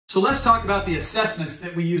So let's talk about the assessments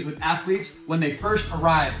that we use with athletes when they first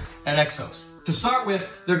arrive at Exos. To start with,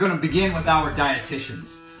 they're going to begin with our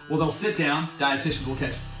dietitians. Well, they'll sit down, dietitians will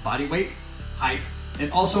catch body weight, height,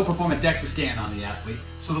 and also perform a DEXA scan on the athlete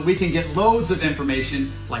so that we can get loads of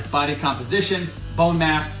information like body composition, bone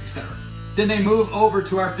mass, etc. Then they move over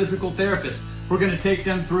to our physical therapist. We're going to take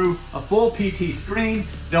them through a full PT screen.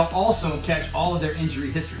 They'll also catch all of their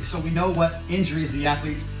injury history so we know what injuries the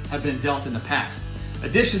athletes have been dealt in the past.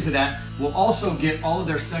 Addition to that, we'll also get all of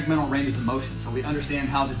their segmental ranges of motion so we understand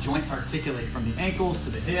how the joints articulate from the ankles to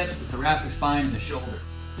the hips, the thoracic spine, and the shoulder.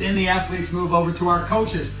 Then the athletes move over to our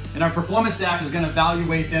coaches, and our performance staff is going to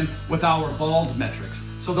evaluate them with our VALD metrics.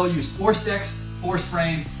 So they'll use ForceDecks,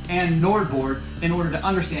 ForceFrame, and NordBord in order to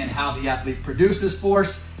understand how the athlete produces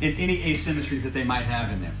force and any asymmetries that they might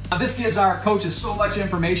have in there. Now, this gives our coaches so much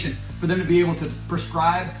information for them to be able to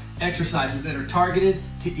prescribe exercises that are targeted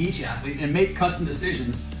to each athlete and make custom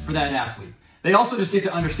decisions for that athlete. They also just get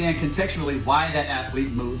to understand contextually why that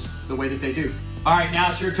athlete moves the way that they do. All right,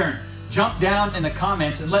 now it's your turn. Jump down in the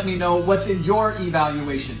comments and let me know what's in your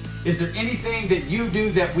evaluation. Is there anything that you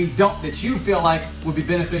do that we don't, that you feel like would be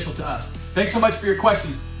beneficial to us? Thanks so much for your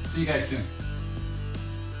question. See you guys soon.